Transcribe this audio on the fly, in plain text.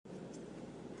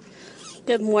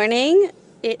Good morning.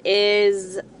 It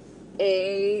is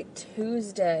a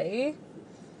Tuesday.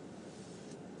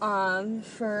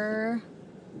 For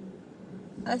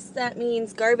us that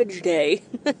means garbage day.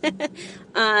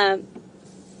 um,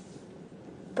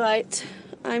 but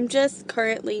I'm just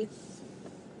currently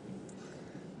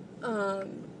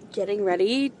getting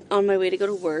ready on my way to go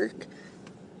to work.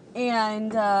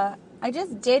 And I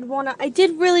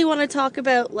did really want to talk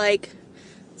about like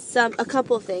a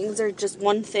couple things or just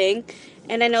one thing.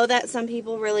 And I know that some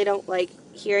people really don't like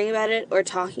hearing about it or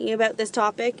talking about this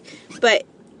topic, but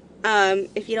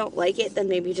if you don't like it, then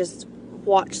maybe just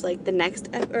watch like the next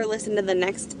or listen to the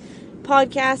next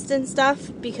podcast and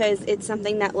stuff, because it's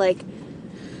something that like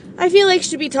I feel like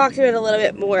should be talked about a little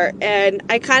bit more. And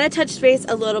I kind of touched base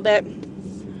a little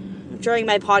bit during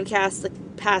my podcast the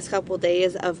past couple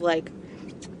days of like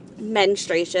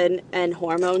menstruation and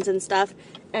hormones and stuff,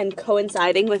 and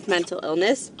coinciding with mental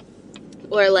illness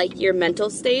or like your mental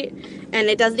state. And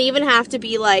it doesn't even have to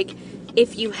be like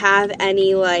if you have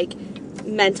any like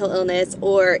mental illness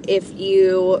or if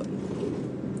you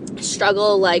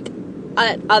struggle like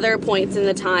at other points in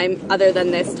the time other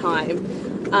than this time.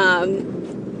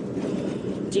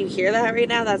 Do you hear that right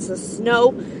now? That's the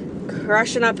snow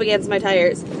crushing up against my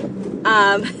tires.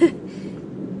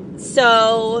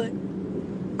 So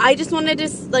I just wanted to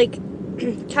like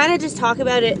kind of just talk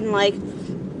about it and like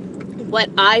what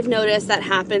I've noticed that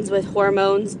happens with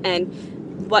hormones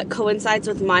and what coincides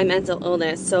with my mental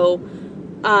illness. So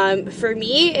for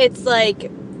me, it's like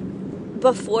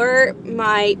before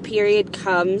my period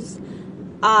comes,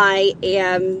 I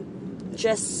am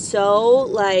just so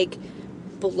like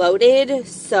bloated,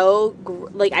 so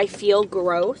like I feel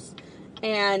gross,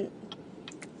 and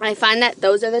I find that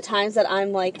those are the times that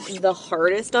I'm like the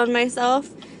hardest on myself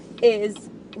is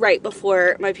right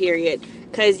before my period,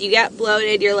 because you get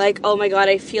bloated, you're like, oh my god,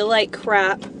 I feel like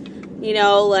crap, you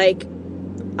know, like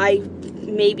I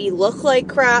maybe look like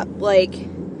crap, like,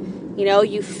 you know,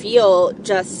 you feel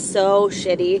just so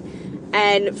shitty.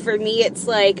 And for me, it's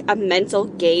like a mental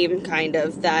game kind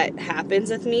of that happens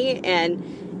with me,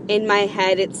 and in my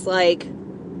head it's like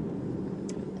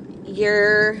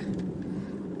you're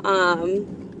oh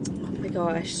my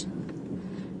gosh,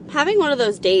 having one of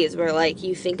those days where like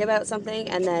you think about something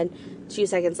and then 2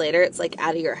 seconds later it's like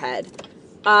out of your head.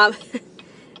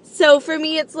 So for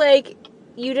me, it's like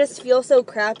you just feel so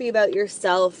crappy about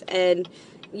yourself and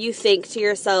you think to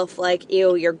yourself like,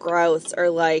 ew, you're gross, or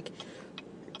like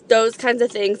those kinds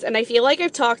of things. And I feel like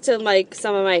I've talked to like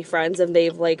some of my friends and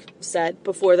they've like said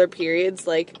before their periods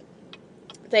like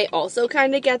they also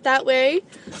kind of get that way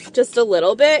just a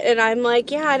little bit. And I'm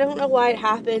like, yeah, I don't know why it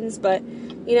happens, but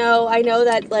you know, I know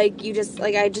that like you just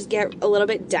like I just get a little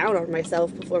bit down on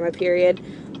myself before my period.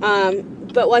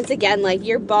 But once again, like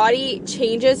your body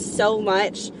changes so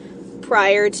much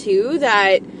prior to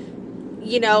that,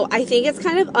 you know, I think it's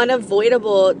kind of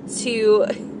unavoidable to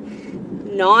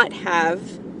not have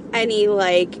any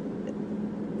like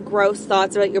gross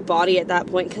thoughts about your body at that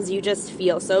point, because you just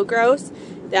feel so gross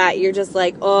that you're just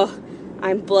like, oh,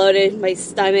 I'm bloated, my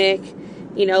stomach,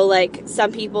 you know, like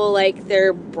some people like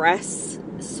their breasts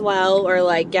swell or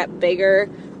like get bigger.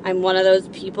 I'm one of those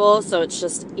people, so it's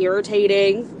just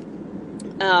irritating.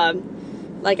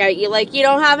 You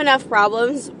don't have enough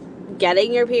problems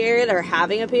getting your period or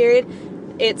having a period.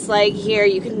 It's like, here,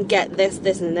 you can get this,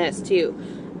 and this too.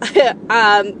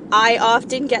 I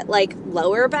often get like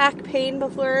lower back pain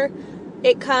before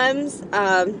it comes.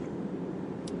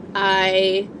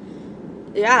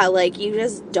 Like you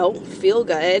just don't feel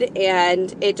good,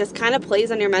 and it just kind of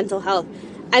plays on your mental health.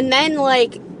 And then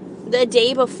like the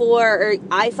day before, or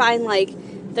I find like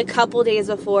the couple days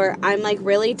before, I'm like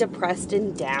really depressed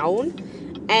and down,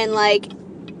 and like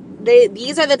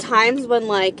these are the times when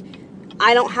like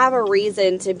I don't have a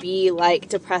reason to be like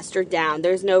depressed or down.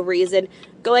 There's no reason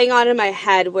going on in my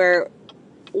head where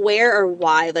or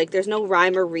why, like there's no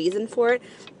rhyme or reason for it.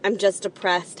 I'm just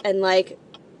depressed. And like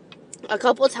a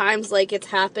couple times like it's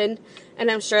happened, and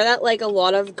I'm sure that like a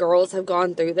lot of girls have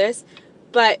gone through this,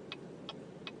 but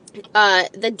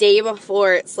the day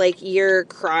before, it's like you're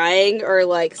crying or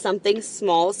like something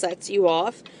small sets you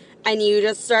off and you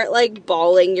just start like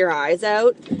bawling your eyes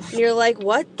out and you're like,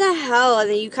 what the hell? And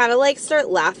then you kind of like start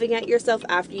laughing at yourself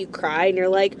after you cry, and you're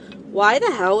like, why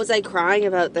the hell was I crying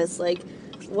about this? Like,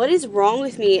 what is wrong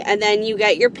with me? And then you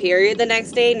get your period the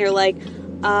next day and you're like,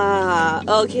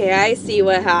 okay, I see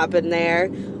what happened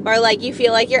there. Or like you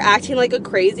feel like you're acting like a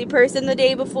crazy person the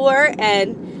day before,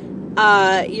 and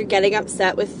you're getting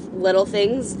upset with little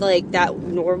things like that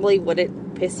normally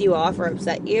wouldn't piss you off or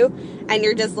upset you, and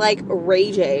you're just like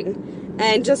raging.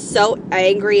 and just so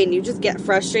angry, and you just get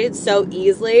frustrated so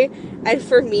easily. And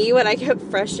for me, when I get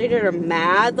frustrated or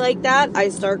mad like that, I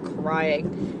start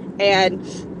crying. And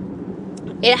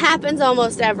it happens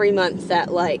almost every month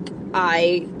that, like,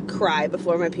 I cry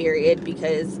before my period,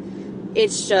 because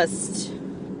it's just,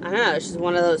 I don't know, it's just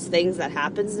one of those things that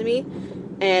happens to me.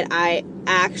 And I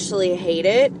actually hate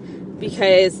it,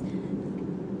 because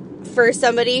for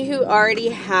somebody who already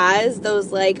has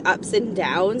those, like, ups and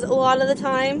downs a lot of the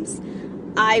times,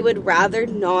 I would rather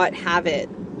not have it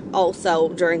also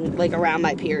during, like, around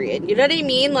my period. You know what I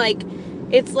mean? Like,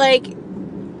 it's like,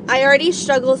 I already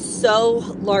struggle so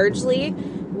largely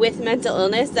with mental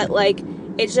illness that, like,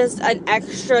 it's just an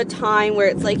extra time where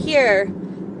it's like, here,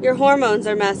 your hormones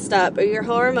are messed up, or your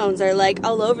hormones are, like,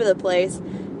 all over the place.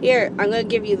 Here, I'm gonna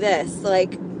give you this.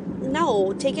 Like,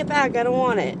 no, take it back. I don't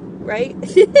want it. Right?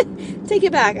 Take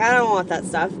it back. I don't want that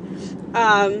stuff.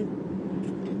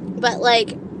 But,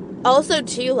 like, also,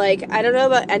 too, like, I don't know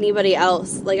about anybody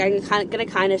else. Like, I'm gonna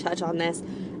kind of touch on this.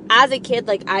 As a kid,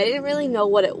 like, I didn't really know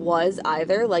what it was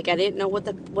either. Like, I didn't know what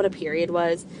a period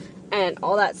was and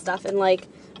all that stuff. And, like,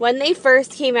 when they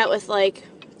first came out with, like,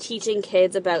 teaching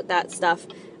kids about that stuff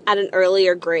at an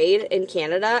earlier grade in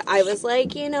Canada, I was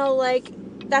like, you know, like,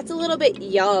 that's a little bit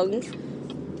young.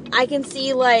 I can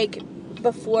see, like,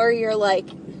 before you're,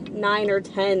 like, 9 or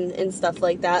 10 and stuff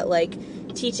like that, like,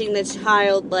 teaching the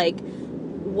child, like,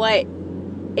 what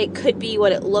it could be,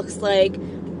 what it looks like,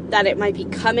 that it might be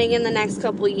coming in the next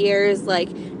couple years,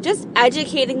 like, just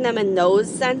educating them in those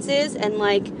senses. And,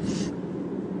 like,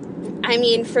 I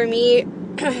mean, for me,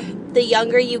 the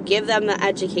younger you give them the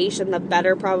education, the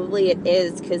better probably it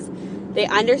is, because they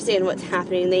understand what's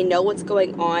happening, they know what's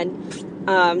going on.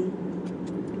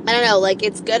 I don't know, like,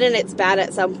 it's good and it's bad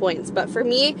at some points. But for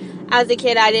me, as a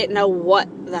kid, I didn't know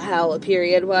what the hell a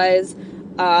period was.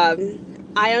 I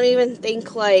don't even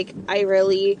think, like, I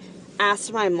really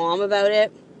asked my mom about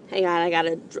it. Hang on, I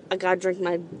gotta drink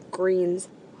my greens.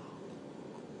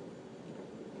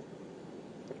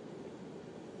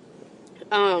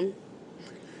 I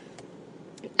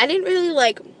didn't really,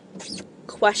 like,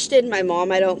 question my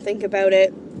mom, I don't think, about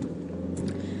it.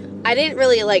 I didn't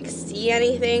really, like, see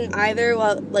anything either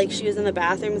while, like, she was in the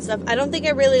bathroom and stuff. I don't think I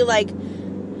really, like,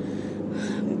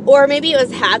 or maybe it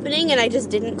was happening and I just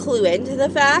didn't clue into the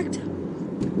fact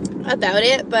about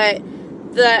it. But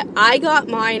I got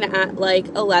mine at, like,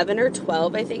 11 or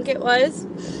 12, I think it was.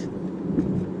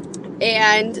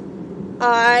 And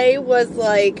I was,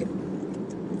 like,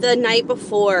 the night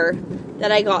before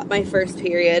that I got my first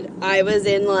period, I was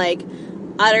in, like,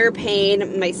 utter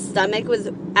pain. My stomach was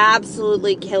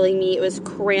absolutely killing me. It was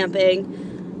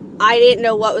cramping. I didn't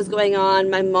know what was going on.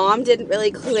 My mom didn't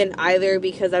really clue in either,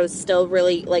 because I was still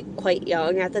really, like, quite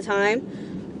young at the time.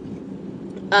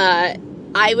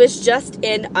 I was just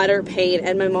in utter pain,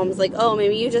 and my mom was like, oh,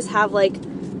 maybe you just have, like,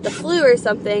 the flu or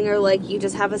something, or, like, you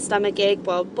just have a stomach ache,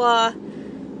 blah, blah.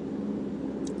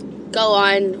 Go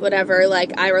on, whatever.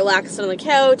 Like, I relaxed on the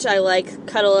couch, I, like,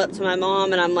 cuddle up to my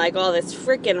mom, and I'm like, oh, this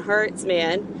freaking hurts,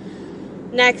 man.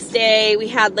 Next day, we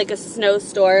had, like, a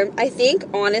snowstorm. I think,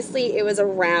 honestly, it was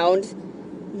around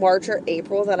March or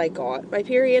April that I got my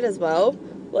period as well.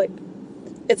 Like,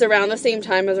 it's around the same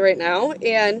time as right now.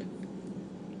 And,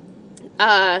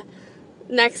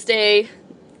 next day,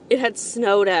 it had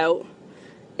snowed out.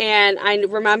 And I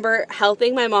remember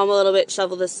helping my mom a little bit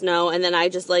shovel the snow, and then I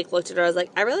just, like, looked at her, I was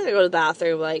like, I really gotta go to the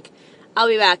bathroom, like, I'll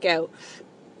be back out.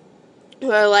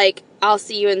 Or, like, I'll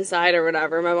see you inside or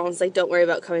whatever. My mom's like, don't worry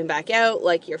about coming back out,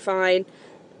 like, you're fine.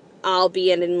 I'll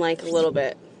be in like, a little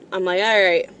bit. I'm like,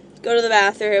 alright, go to the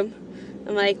bathroom.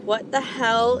 I'm like, what the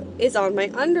hell is on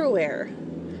my underwear?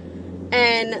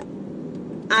 And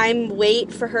I'm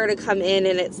wait for her to come in,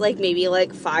 and it's, like, maybe,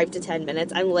 like, 5 to 10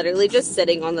 minutes. I'm literally just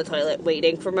sitting on the toilet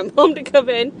waiting for my mom to come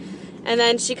in. And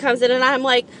then she comes in, and I'm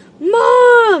like,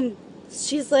 Mom!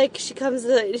 She's like, she comes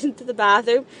into the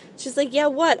bathroom. She's like, yeah,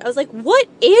 what? I was like, what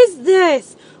is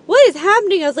this? What is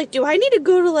happening? I was like, do I need to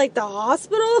go to, like, the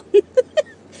hospital?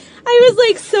 I was,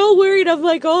 like, so worried. I'm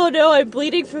like, oh, no, I'm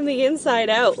bleeding from the inside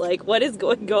out. Like, what is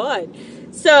going on?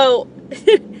 So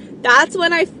that's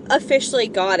when I officially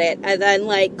got it. And then,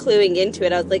 like, cluing into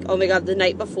it, I was like, oh my God, the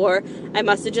night before, I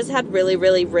must have just had really,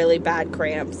 really, really bad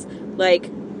cramps.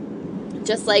 Like,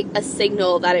 just, like, a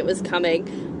signal that it was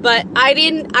coming. But I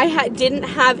didn't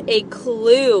have a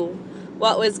clue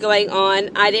what was going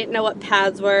on. I didn't know what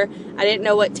pads were. I didn't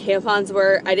know what tampons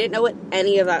were. I didn't know what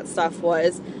any of that stuff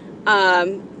was.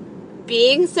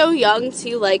 Being so young,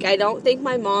 too, like, I don't think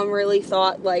my mom really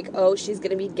thought, like, oh, she's going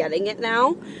to be getting it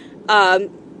now.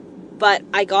 But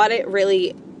I got it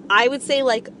really, I would say,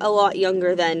 like, a lot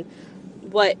younger than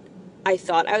what I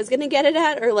thought I was going to get it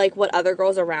at, or like what other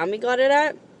girls around me got it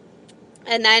at.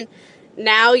 And then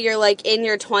now you're like in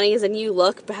your 20s and you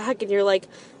look back and you're like,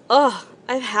 oh,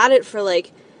 I've had it for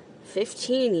like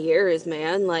 15 years,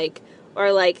 man. Like,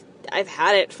 or like, I've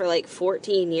had it for like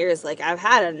 14 years. Like, I've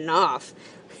had enough.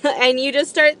 And you just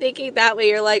start thinking that way.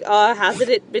 You're like, oh, hasn't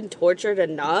it been tortured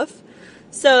enough?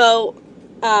 So,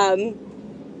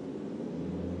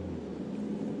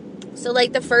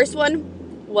 like, the first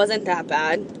one wasn't that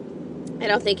bad. I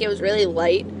don't think it was really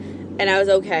light, and I was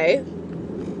okay.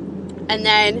 And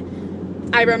then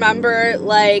I remember,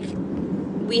 like,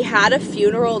 we had a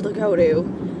funeral to go to,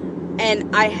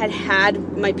 and I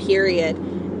had my period.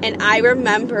 And I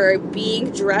remember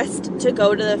being dressed to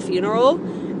go to the funeral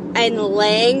and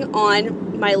laying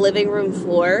on my living room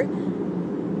floor,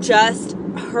 just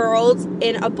hurled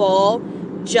in a ball,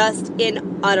 just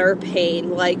in utter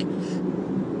pain. Like,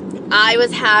 I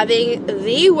was having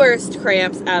the worst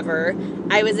cramps ever.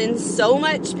 I was in so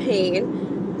much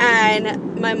pain.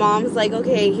 And my mom's like,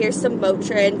 okay, here's some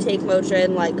Motrin. Take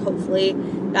Motrin. Like, hopefully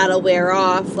that'll wear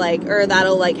off. Like, or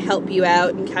that'll, like, help you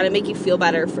out and kind of make you feel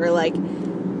better for, like,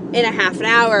 in a half an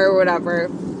hour or whatever.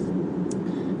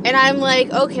 And I'm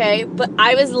like, okay. But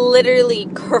I was literally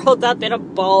curled up in a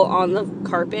ball on the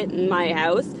carpet in my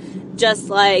house. Just,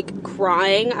 like,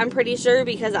 crying, I'm pretty sure,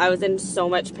 because I was in so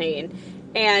much pain.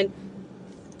 And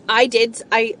I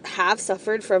have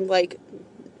suffered from, like,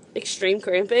 extreme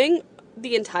cramping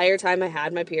the entire time I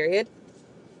had my period.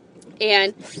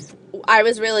 And I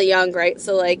was really young, right?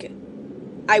 So, like,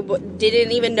 I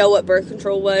didn't even know what birth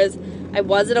control was. I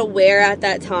wasn't aware at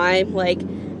that time, like,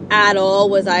 at all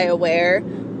was I aware.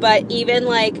 But even,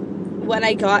 like, when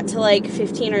I got to, like,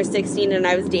 15 or 16 and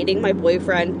I was dating my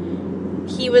boyfriend,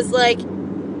 he was, like,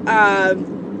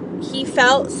 he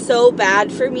felt so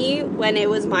bad for me when it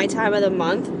was my time of the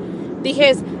month.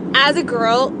 Because as a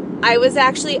girl, I was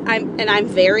actually, I'm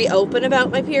very open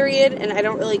about my period, and I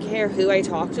don't really care who I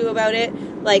talk to about it.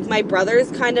 Like, my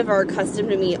brothers kind of are accustomed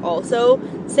to me also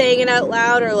saying it out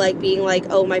loud, or, like, being like,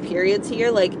 oh, my period's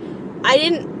here. Like, I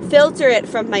didn't filter it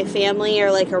from my family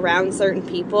or, like, around certain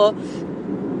people.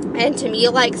 And to me,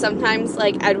 like, sometimes,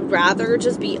 like, I'd rather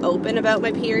just be open about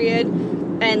my period.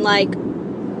 And, like,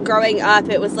 growing up,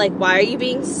 it was like, why are you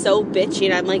being so bitchy?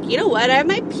 And I'm like, you know what? I have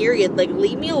my period. Like,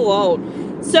 leave me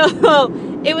alone. So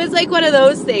it was like one of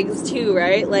those things too,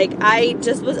 right? Like, I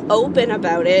just was open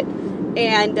about it.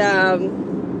 And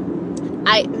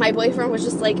my boyfriend was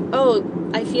just like, oh,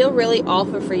 I feel really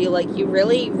awful for you. Like, you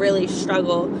really, really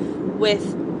struggle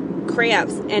with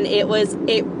cramps. And it was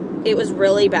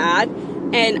really bad.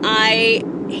 And I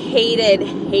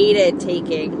hated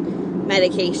taking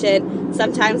medication.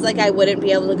 Sometimes, like, I wouldn't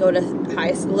be able to go to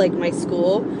high school, like my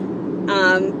school,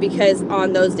 because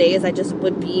on those days I just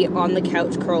would be on the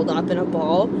couch curled up in a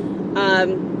ball.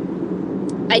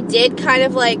 I did kind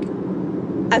of, like,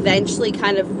 eventually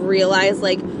kind of realize,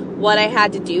 like, what I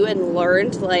had to do, and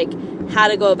learned, like, how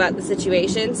to go about the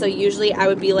situation. So usually I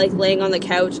would be, like, laying on the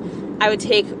couch. I would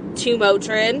take 2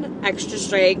 Motrin, extra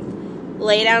strength,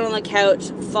 lay down on the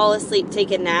couch, fall asleep, take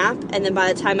a nap, and then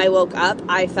by the time I woke up,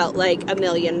 I felt like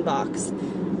 $1,000,000.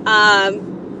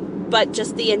 But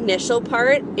just the initial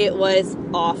part, it was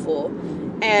awful.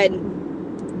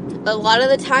 And a lot of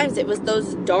the times, it was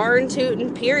those darn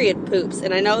tootin' period poops.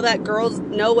 And I know that girls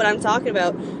know what I'm talking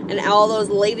about, and all those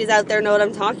ladies out there know what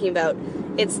I'm talking about.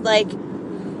 It's like,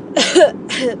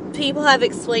 people have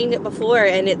explained it before,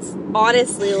 and it's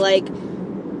honestly like,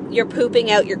 you're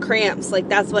pooping out your cramps. Like,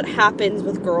 that's what happens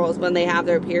with girls when they have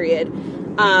their period.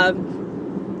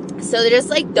 So they're just,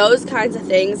 like, those kinds of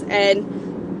things. And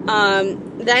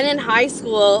then in high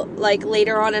school, like,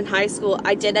 later on in high school,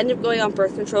 I did end up going on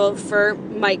birth control for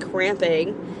my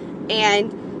cramping.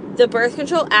 And the birth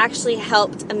control actually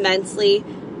helped immensely.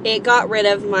 It got rid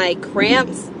of my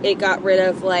cramps. It got rid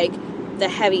of, like, the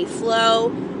heavy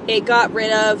flow. It got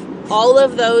rid of all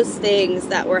of those things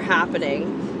that were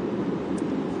happening.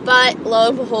 But lo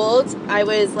and behold, I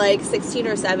was like 16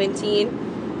 or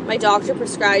 17. My doctor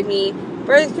prescribed me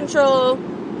birth control,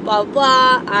 blah,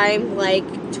 blah. I'm like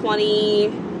 20.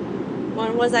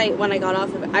 When was I when I got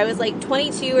off of it? I was like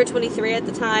 22 or 23 at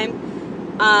the time.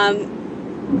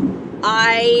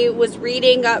 I was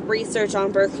reading up research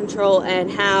on birth control and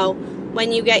how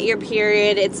when you get your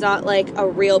period, it's not like a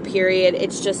real period.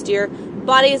 It's just your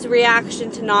body's reaction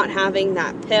to not having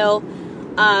that pill.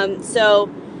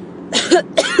 So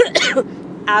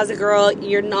as a girl,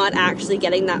 you're not actually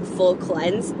getting that full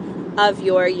cleanse of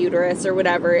your uterus or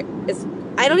whatever.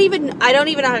 I don't even know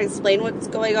how to explain what's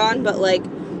going on, but, like,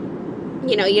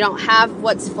 you know, you don't have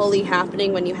what's fully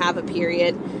happening when you have a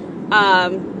period.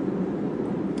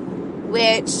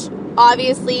 Which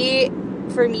obviously,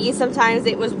 for me, sometimes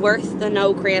it was worth the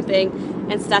no cramping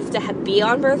and stuff to be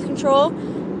on birth control,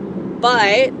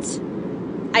 but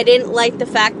I didn't like the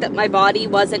fact that my body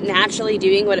wasn't naturally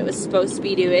doing what it was supposed to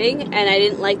be doing, and I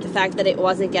didn't like the fact that it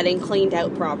wasn't getting cleaned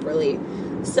out properly.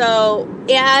 So,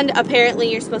 and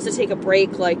apparently you're supposed to take a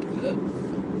break, like,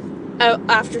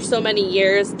 after so many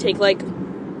years, take, like,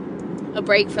 a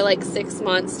break for, like, 6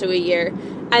 months to a year,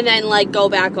 and then, like, go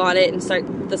back on it and start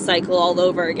the cycle all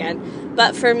over again.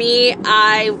 But for me,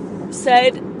 I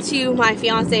said to my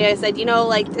fiance, I said, you know,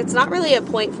 like, it's not really a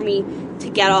point for me to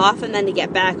get off and then to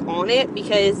get back on it,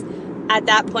 because at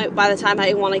that point, by the time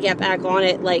I want to get back on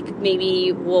it, like,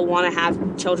 maybe we'll want to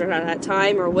have children at that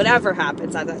time, or whatever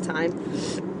happens at that time.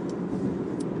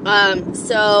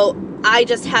 So I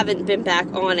just haven't been back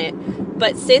on it.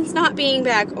 But since not being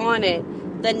back on it,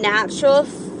 the natural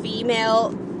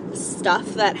female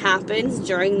stuff that happens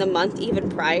during the month, even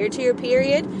prior to your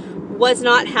period, was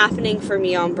not happening for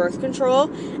me on birth control.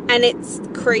 And it's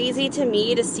crazy to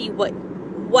me to see what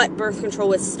birth control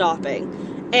was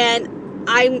stopping. And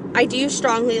I do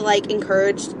strongly, like,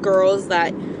 encourage girls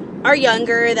that are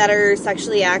younger, that are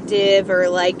sexually active, or,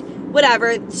 like,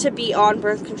 whatever, to be on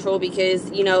birth control,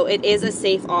 because, you know, it is a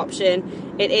safe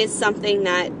option. It is something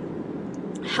that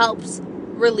helps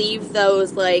relieve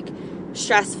those, like,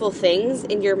 stressful things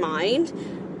in your mind.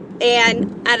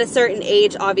 And at a certain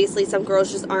age, obviously, some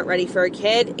girls just aren't ready for a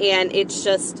kid, and it's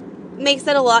just makes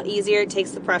it a lot easier. It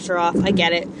takes the pressure off. I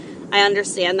get it. I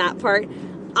understand that part.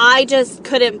 I just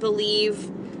couldn't believe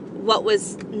what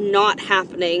was not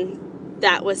happening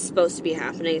that was supposed to be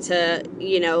happening to,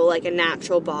 you know, like, a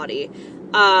natural body.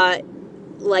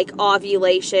 Like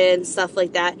ovulation, stuff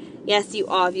like that. Yes, you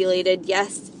ovulated.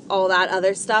 Yes, all that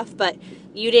other stuff. But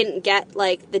you didn't get,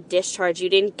 like, the discharge. You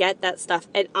didn't get that stuff.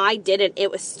 And I didn't.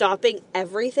 It was stopping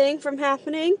everything from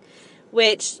happening,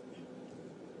 which,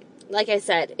 like I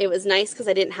said, it was nice because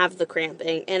I didn't have the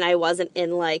cramping and I wasn't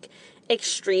in, like,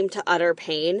 extreme to utter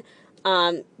pain.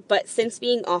 But since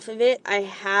being off of it, I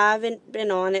haven't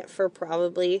been on it for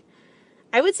probably,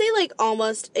 I would say, like,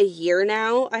 almost a year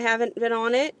now. I haven't been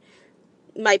on it.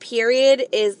 My period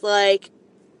is, like,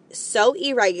 so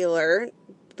irregular,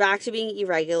 back to being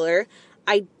irregular.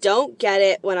 I don't get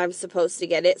it when I'm supposed to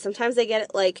get it. Sometimes I get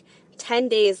it, like, 10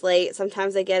 days late.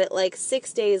 Sometimes I get it, like,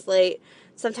 6 days late.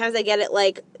 Sometimes I get it,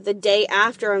 like, the day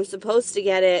after I'm supposed to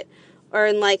get it, or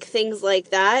in, like, things like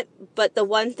that. But the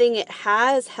one thing it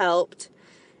has helped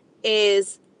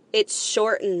is it's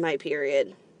shortened my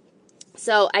period.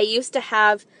 So I used to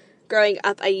have, growing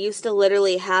up, I used to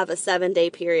literally have a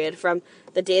 7-day period. From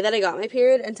the day that I got my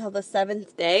period until the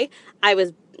 7th day, I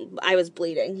was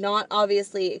bleeding. Not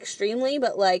obviously extremely,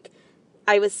 but, like,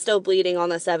 I was still bleeding on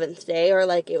the 7th day, or,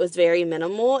 like, it was very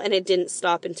minimal, and it didn't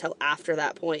stop until after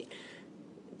that point.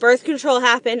 Birth control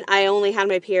happened, I only had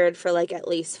my period for, like, at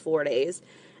least 4 days.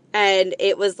 And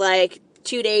it was, like,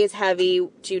 2 days heavy,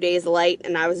 2 days light,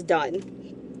 and I was done.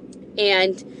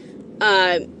 And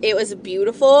it was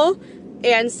beautiful.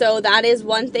 And so that is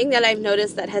one thing that I've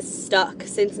noticed that has stuck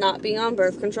since not being on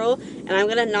birth control. And I'm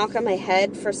going to knock on my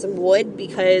head for some wood,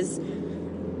 because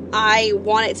I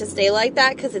want it to stay like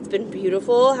that, because it's been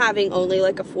beautiful having only,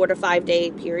 like, a 4 to 5 day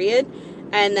period,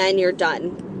 and then you're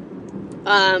done.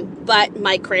 But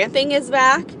my cramping is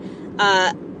back.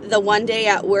 The one day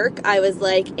at work, I was,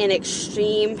 like, in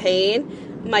extreme pain.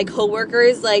 My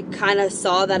coworkers, like, kind of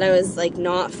saw that I was, like,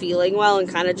 not feeling well, and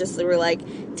kind of just were, like,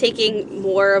 taking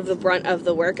more of the brunt of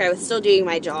the work. I was still doing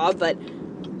my job, but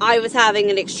I was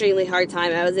having an extremely hard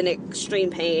time. I was in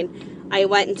extreme pain. I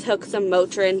went and took some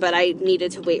Motrin, but I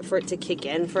needed to wait for it to kick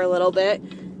in for a little bit.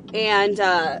 And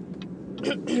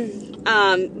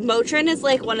Motrin is,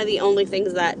 like, one of the only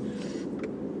things that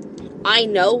I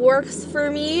know works for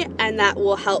me, and that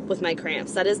will help with my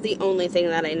cramps. That is the only thing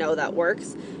that I know that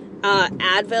works.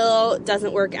 Advil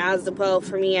doesn't work as well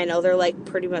for me. I know they're, like,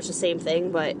 pretty much the same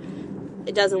thing, but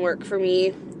it doesn't work for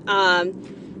me.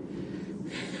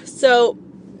 So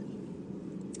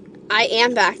I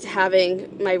am back to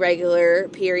having my regular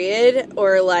period,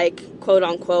 or, like, quote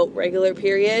unquote regular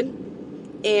period,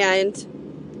 and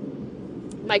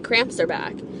my cramps are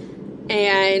back.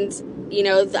 And, you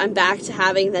know, I'm back to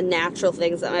having the natural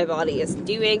things that my body is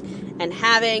doing and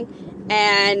having.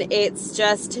 And it's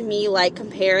just, to me, like,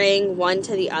 comparing one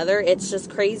to the other, it's just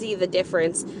crazy the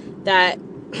difference that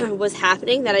was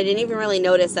happening, that I didn't even really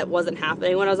notice that wasn't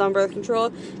happening when I was on birth control,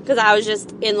 because I was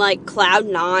just in, like, cloud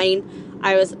 9.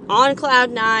 I was on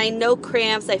cloud 9, no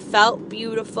cramps. I felt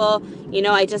beautiful. You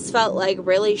know, I just felt, like,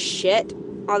 really shit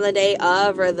on the day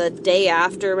of, or the day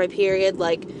after my period.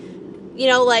 Like,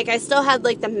 like, I still had,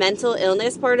 like, the mental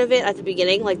illness part of it at the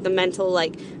beginning, like, the mental,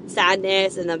 like,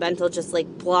 sadness and the mental just, like,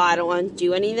 blah, I don't want to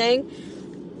do anything.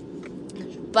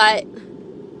 But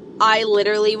I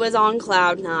literally was on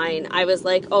cloud 9. I was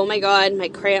like, oh my god, my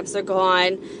cramps are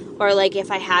gone. Or, like,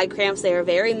 if I had cramps, they were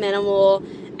very minimal.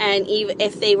 And even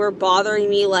if they were bothering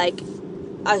me, like,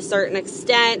 a certain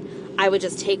extent, I would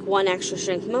just take one extra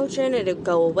strength motion, and it would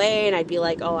go away, and I'd be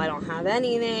like, oh, I don't have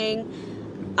anything.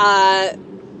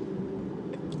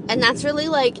 And that's really,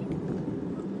 like,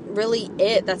 really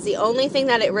it. That's the only thing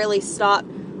that it really stopped.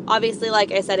 Obviously,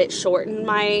 like I said, it shortened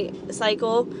my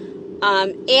cycle.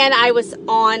 And I was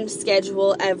on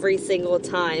schedule every single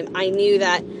time. I knew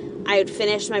that I would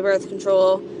finish my birth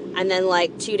control, and then,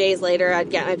 like, 2 days later,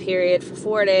 I'd get my period for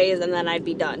 4 days, and then I'd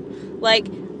be done. Like,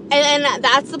 and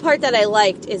that's the part that I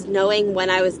liked, is knowing when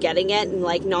I was getting it, and,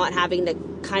 like, not having to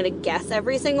kind of guess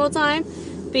every single time.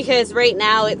 Because right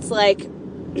now, it's like,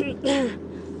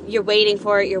 you're waiting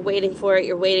for it, you're waiting for it,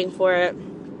 you're waiting for it.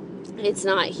 It's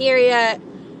not here yet.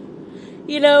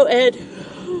 And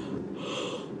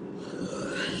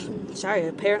sorry,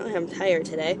 apparently I'm tired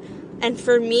today. And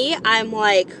for me, I'm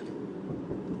like,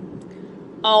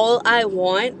 all I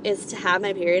want is to have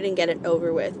my period and get it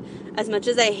over with. As much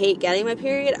as I hate getting my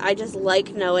period, I just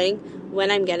like knowing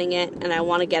when I'm getting it, and I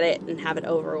want to get it and have it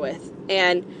over with.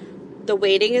 And the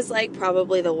waiting is, like,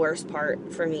 probably the worst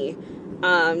part for me.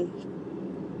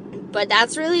 But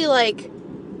that's really, like,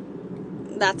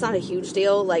 that's not a huge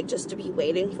deal, like, just to be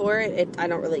waiting for it. I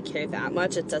don't really care that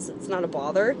much. It's not a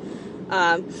bother.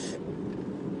 I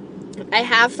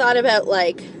have thought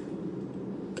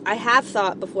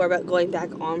before about going back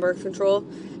on birth control,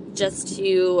 just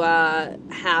to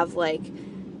have, like,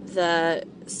 the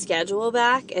schedule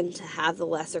back and to have the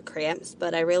lesser cramps,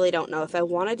 but I really don't know if I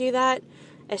want to do that,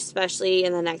 especially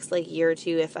in the next, like, year or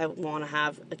two. If I want to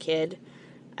have a kid,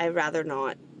 I'd rather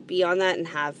not be on that and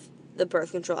have the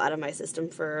birth control out of my system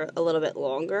for a little bit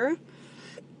longer.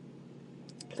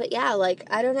 But yeah, like,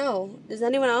 I don't know. Does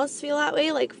anyone else feel that way?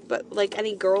 But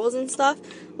any girls and stuff?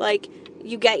 Like,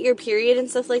 you get your period and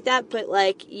stuff like that, but,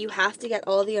 like, you have to get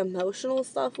all the emotional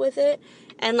stuff with it.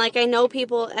 And, like, I know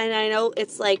people, and I know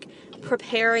it's, like,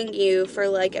 preparing you for,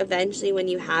 like, eventually when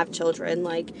you have children.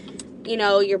 Like,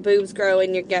 your boobs grow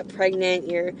and you get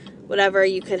pregnant, whatever,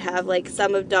 you could have, like,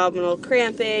 some abdominal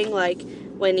cramping, like,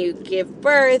 when you give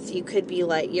birth, you could be,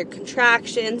 like, your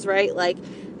contractions, right? Like,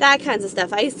 that kinds of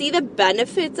stuff. I see the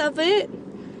benefits of it,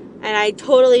 and I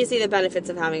totally see the benefits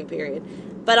of having a period.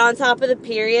 But on top of the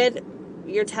period,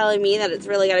 you're telling me that it's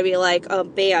really going to be like, oh,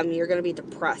 bam, you're going to be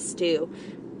depressed too.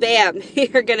 Bam,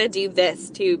 you're going to do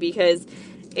this too, because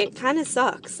it kind of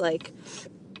sucks. Like,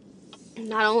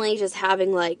 not only just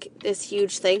having, like, this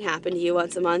huge thing happen to you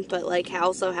once a month, but, like,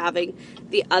 also having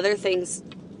the other things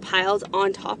piled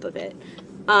on top of it.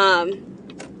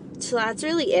 So that's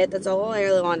really it. That's all I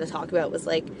really wanted to talk about, was,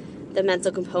 like, the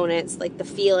mental components, like, the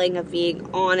feeling of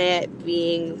being on it,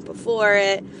 being before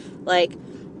it. Like,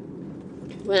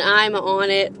 when I'm on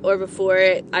it or before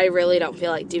it, I really don't feel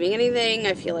like doing anything.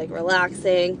 I feel like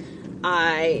relaxing.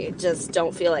 I just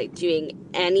don't feel like doing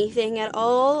anything at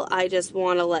all. I just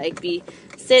want to, like, be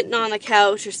sitting on the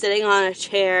couch or sitting on a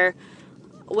chair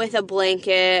with a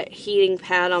blanket, heating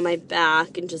pad on my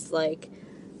back, and just, like,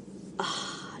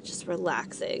 just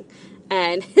relaxing.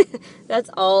 And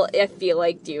that's all I feel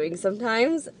like doing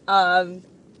sometimes. And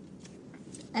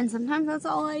sometimes that's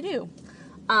all I do,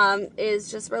 is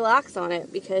just relax on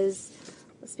it, because,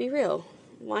 let's be real,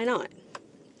 why not?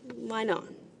 Why not?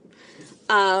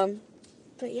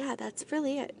 But yeah, that's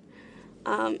really it.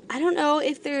 I don't know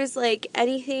if there's, like,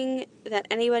 anything that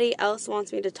anybody else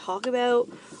wants me to talk about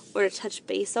or to touch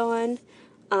base on.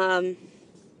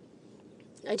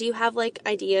 I do have, like,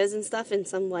 ideas and stuff and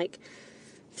some, like,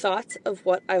 thoughts of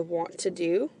what I want to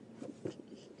do.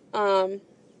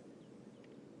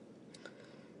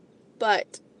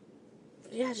 But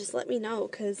yeah, just let me know,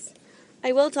 because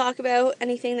I will talk about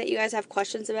anything that you guys have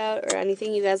questions about, or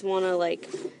anything you guys want to, like,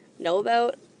 know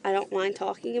about. I don't mind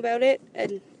talking about it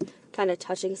and kind of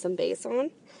touching some base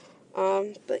on.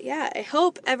 But yeah, I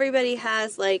hope everybody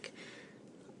has, like,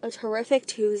 a terrific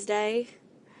Tuesday.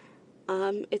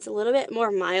 It's a little bit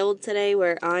more mild today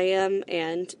where I am,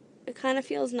 and it kind of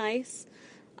feels nice.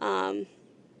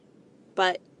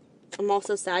 But I'm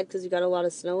also sad because we got a lot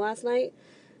of snow last night,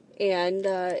 and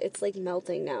it's, like,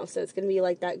 melting now, so it's going to be,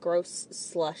 like, that gross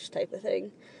slush type of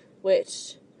thing,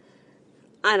 which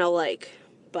I don't like,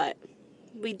 but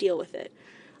we deal with it.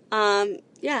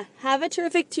 Yeah, have a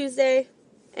terrific Tuesday,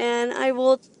 and I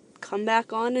will come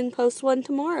back on and post one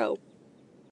tomorrow.